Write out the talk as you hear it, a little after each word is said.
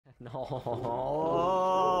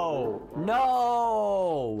No!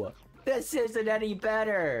 No! This isn't any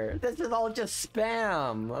better! This is all just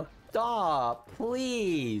spam! Stop,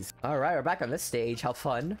 please! Alright, we're back on this stage. How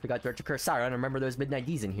fun. We got Director Kursara, and remember there's Midnight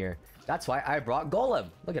D's in here. That's why I brought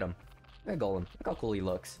Golem. Look at him. Look at Golem. Look how cool he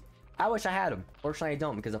looks. I wish I had him. Fortunately, I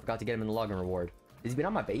don't because I forgot to get him in the login reward. Has he been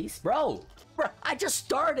on my base? Bro! Bro, I just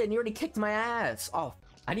started and you already kicked my ass. Oh,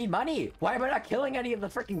 I need money. Why am I not killing any of the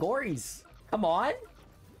freaking gories? Come on.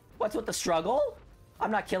 What's with the struggle?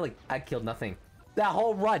 I'm not killing. I killed nothing. That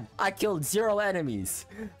whole run, I killed 0 enemies.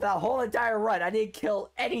 That whole entire run, I didn't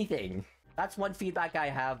kill anything. That's one feedback I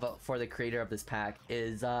have for the creator of this pack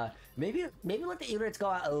is maybe let the units go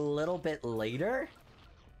out a little bit later.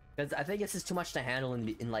 Because I think this is too much to handle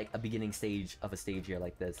in like a beginning stage of a stage here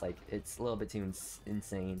like this. Like, it's a little bit too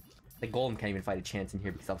insane. The Golem can't even fight a chance in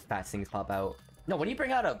here because how fast things pop out. No, when you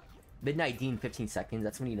bring out a Midnight D in 15 seconds,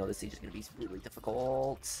 that's when you know this stage is going to be really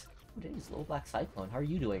difficult. What is Little Black Cyclone? How are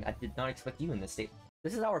you doing? I did not expect you in this state.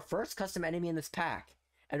 This is our first custom enemy in this pack.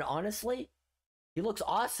 And honestly, he looks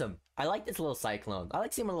awesome. I like this little Cyclone. I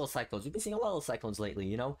like seeing my little Cyclones. We've been seeing a lot of little Cyclones lately,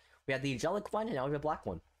 you know? We had the Angelic one, and now we have a black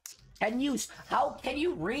one. How can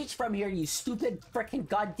you reach from here, you stupid freaking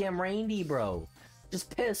goddamn Randy, bro?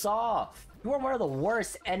 Just piss off. You are one of the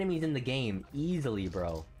worst enemies in the game. Easily,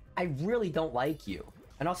 bro. I really don't like you.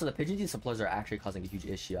 And also, the pigeon supplies are actually causing a huge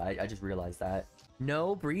issue. I just realized that.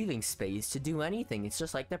 No breathing space to do anything. It's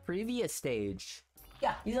just like the previous stage.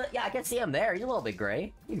 Yeah, I can see him there. He's a little bit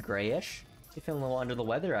gray. He's grayish. You're feeling a little under the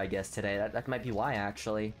weather, I guess, today. That might be why,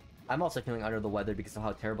 actually. I'm also feeling under the weather because of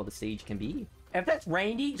how terrible the stage can be. If that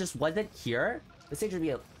Randy just wasn't here, the stage would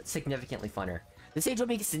be significantly funner. The stage would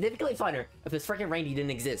be significantly funner if this freaking Randy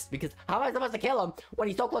didn't exist. Because how am I supposed to kill him when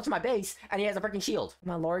he's so close to my base and he has a freaking shield?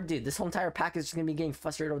 My lord, dude, this whole entire pack is just gonna be getting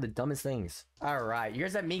frustrated over the dumbest things. Alright,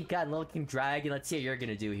 here's that Minka and Little King Dragon. Let's see what you're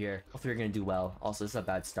gonna do here. Hopefully you're gonna do well. Also, this is a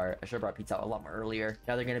bad start. I should have brought Pizza out a lot more earlier.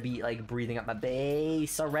 Now they're gonna be, like, breathing up my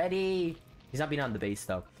base already. He's not being on the base,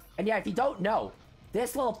 though. And yeah, if you don't know,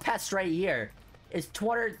 this little pest right here is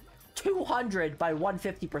 200 by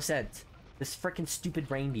 150%. This freaking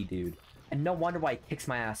stupid Randy, dude. And no wonder why he kicks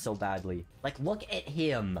my ass so badly. Like, look at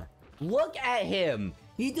him. Look at him.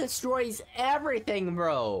 He destroys everything,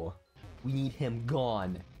 bro. We need him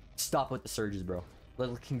gone. Stop with the surges, bro.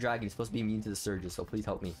 Little King Dragon is supposed to be immune to the surges, so please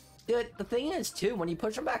help me. Dude, the thing is, too, when you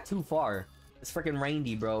push him back too far, this freaking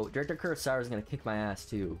Randy, bro, Director Kursara is gonna kick my ass,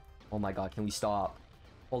 too. Oh my god, can we stop?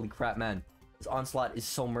 Holy crap, man. This onslaught is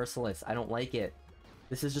so merciless. I don't like it.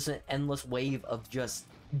 This is just an endless wave of just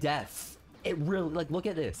death. It really, like, look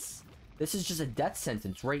at this. This is just a death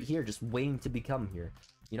sentence right here, just waiting to become here.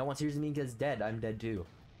 You know, once here's me gets dead, I'm dead too.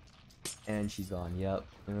 And she's gone, yep.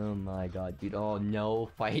 Oh my god, dude. Oh,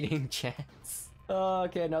 no fighting chance.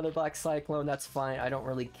 Okay, another Black Cyclone, that's fine. I don't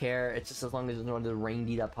really care. It's just as long as there's no other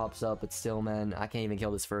Randy that pops up, but still, man, I can't even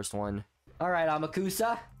kill this first one. Alright,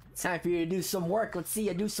 Amakusa. It's time for you to do some work. Let's see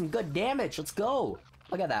you do some good damage. Let's go.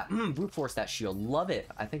 Look at that. Brute force that shield. Love it.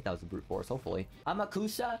 I think that was a brute force, hopefully.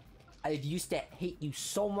 Amakusa, I used to hate you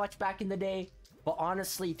so much back in the day, but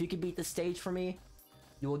honestly, if you can beat the stage for me,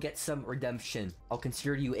 you will get some redemption. I'll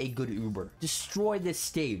consider you a good Uber. Destroy this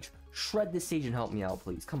stage. Shred this stage and help me out,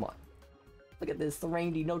 please. Come on. Look at this. The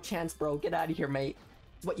Randy, no chance, bro. Get out of here, mate.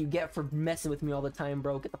 It's what you get for messing with me all the time,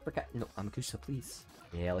 bro. Get the frick out. No, Amakusa, please.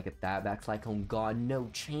 Yeah, look at that. Back Cyclone gone. No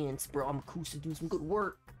chance, bro. Amakusa doing some good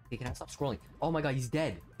work. Okay, can I stop scrolling? Oh my god, he's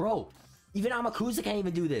dead. Bro, even Amakusa can't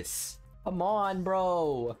even do this. Come on,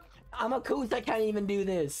 bro. Amakusa can't even do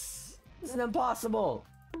this. This is impossible.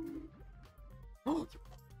 Oh,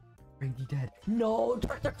 Randy dead. No,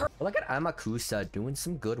 look at Amakusa doing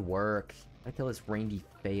some good work. I kill this Randy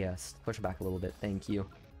fast. Push it back a little bit. Thank you.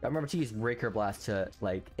 I remember to use Raker Blast to,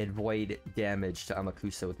 like, avoid damage to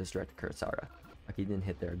Amakusa with this Director Kursara. Okay, he didn't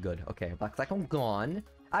hit there. Good. Okay, Black Cyclone gone.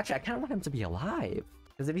 Actually, I kind of want him to be alive.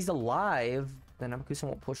 Because if he's alive, then Amakusa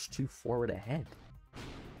won't push too forward ahead.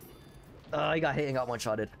 He got hit and got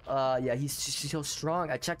one-shotted. Yeah, he's so strong.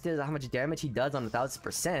 I checked how much damage he does on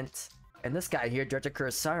 1000%. And this guy here, Director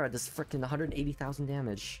Kursara, does freaking 180,000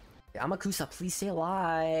 damage. Amakusa, please stay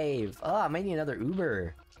alive. I might need another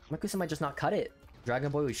Uber. Amakusa might just not cut it.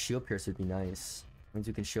 Dragon Boy with Shield Pierce would be nice. Means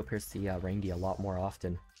we can Shield Pierce the Randy a lot more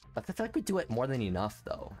often. But I feel like we do it more than enough,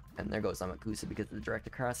 though. And there goes Amakusa because of the Director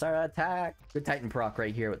Kursara attack. Good Titan proc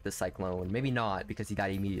right here with this Cyclone. Maybe not, because he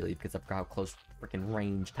died immediately because of how close freaking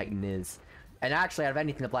range Titan is. And actually, out of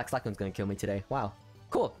anything, the Black Cyclone's gonna kill me today. Wow.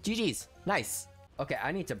 Cool. GG's. Nice. Okay,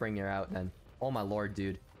 I need to bring her out then. Oh my lord,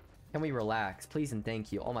 dude. Can we relax? Please and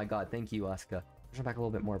thank you. Oh my god, thank you, Asuka. Push her back a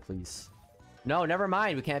little bit more, please. No, never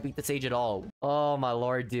mind. We can't beat the stage at all. Oh my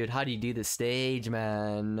lord, dude. How do you do the stage,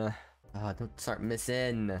 man? Oh, don't start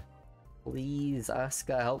missing. Please,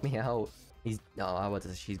 Asuka, help me out. She's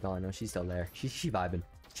gone. No, she's still there. She vibing.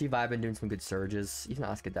 She vibing, doing some good surges. Even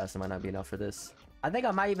Asuka Dasley might not be enough for this. I think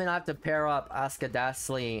I might even have to pair up Asuka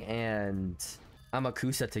Dasley and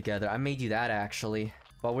Amakusa together. I may do that, actually.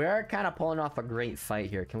 But we are kind of pulling off a great fight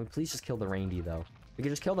here. Can we please just kill the Randy, though? If we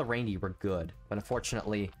can just kill the Randy, we're good. But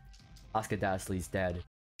unfortunately, Asuka Dasley's dead.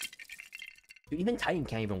 Dude, even Titan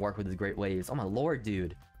can't even work with his great waves. Oh my lord,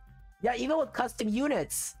 dude. Yeah, even with custom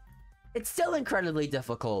units, it's still incredibly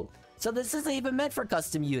difficult. So this isn't even meant for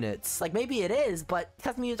custom units. Like, maybe it is, but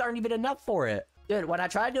custom units aren't even enough for it. Dude, when I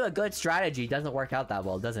try to do a good strategy, it doesn't work out that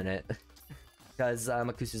well, doesn't it? Because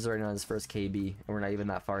Makusa's already on his first KB, and we're not even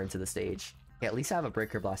that far into the stage. Okay, at least I have a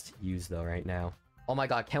Breaker Blast to use, though, right now. Oh my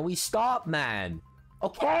god, can we stop, man?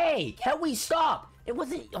 Okay, can we stop? It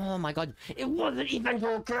wasn't... Oh my god, it wasn't even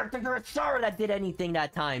your character Kurosawa that did anything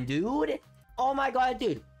that time, dude. Oh my god,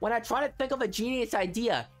 dude. When I try to think of a genius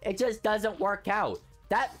idea, it just doesn't work out.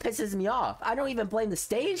 That pisses me off. I don't even blame the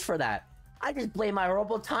stage for that. I just blame my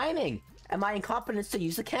horrible timing and my incompetence to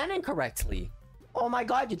use the cannon correctly. Oh my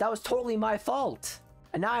god, dude, that was totally my fault.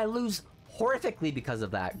 And now I lose horrifically because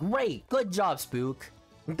of that. Great. Good job, Spook.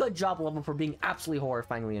 Good job, Limbo, for being absolutely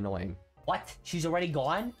horrifyingly annoying. What? She's already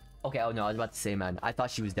gone? Okay, oh no, I was about to say, man. I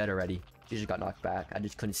thought she was dead already. She just got knocked back. I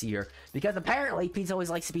just couldn't see her. Because apparently, pizza always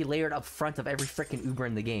likes to be layered up front of every freaking Uber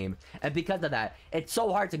in the game. And because of that, it's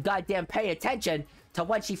so hard to goddamn pay attention to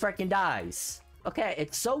when she freaking dies. Okay,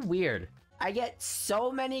 it's so weird. I get so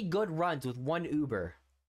many good runs with one Uber.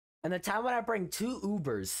 And the time when I bring two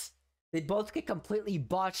Ubers, they both get completely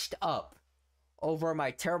botched up over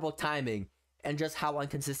my terrible timing and just how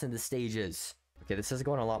inconsistent the stage is. Okay, this is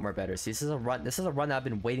going a lot more better. See, this is a run that I've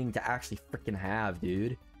been waiting to actually freaking have,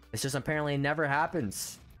 dude. It's just apparently it never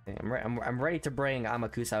happens. Okay, I'm ready to bring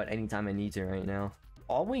Amakusa out anytime I need to right now.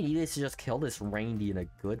 All we need is to just kill this Randy in a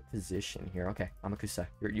good position here. Okay, Amakusa,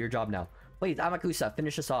 your job now. Please, Amakusa,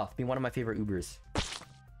 finish us off. Be one of my favorite Ubers.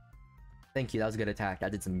 Thank you, that was a good attack.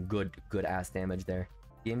 That did some good ass damage there.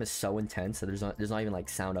 The game is so intense that there's not even like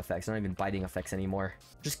sound effects, not even biting effects anymore.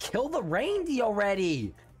 Just kill the Randy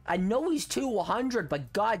already! I know he's 200,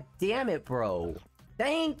 but god damn it, bro.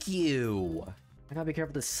 Thank you! I gotta be careful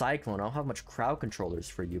with this Cyclone. I don't have much crowd controllers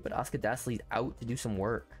for you, but Asuka Dasley's out to do some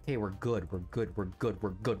work. Okay, we're good.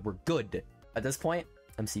 At this point,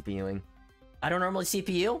 I'm CPUing. I don't normally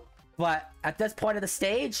CPU, but at this point of the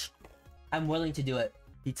stage, I'm willing to do it.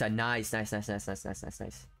 Pizza, nice.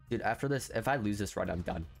 Dude, after this, if I lose this run, I'm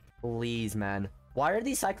done. Please, man. Why are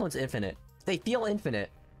these Cyclones infinite? They feel infinite.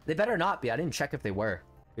 They better not be. I didn't check if they were.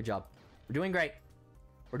 Good job. We're doing great.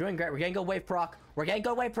 We're getting good wave proc.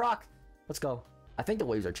 Let's go. I think the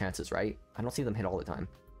waves are chances, right? I don't see them hit all the time.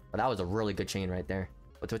 But that was a really good chain right there.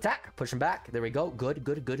 But to attack. Push him back. There we go. Good.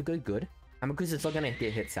 Amakusa's still gonna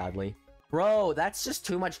get hit, sadly. Bro, that's just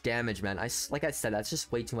too much damage, man. Like I said, that's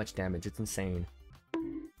just way too much damage. It's insane.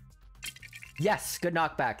 Yes, good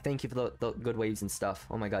knockback. Thank you for the good waves and stuff.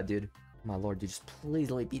 Oh my god, dude. Oh my lord, dude, just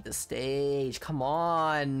please let me beat the stage. Come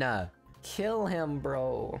on. Kill him,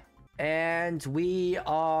 bro. And we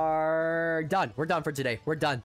are done. We're done for today. We're done.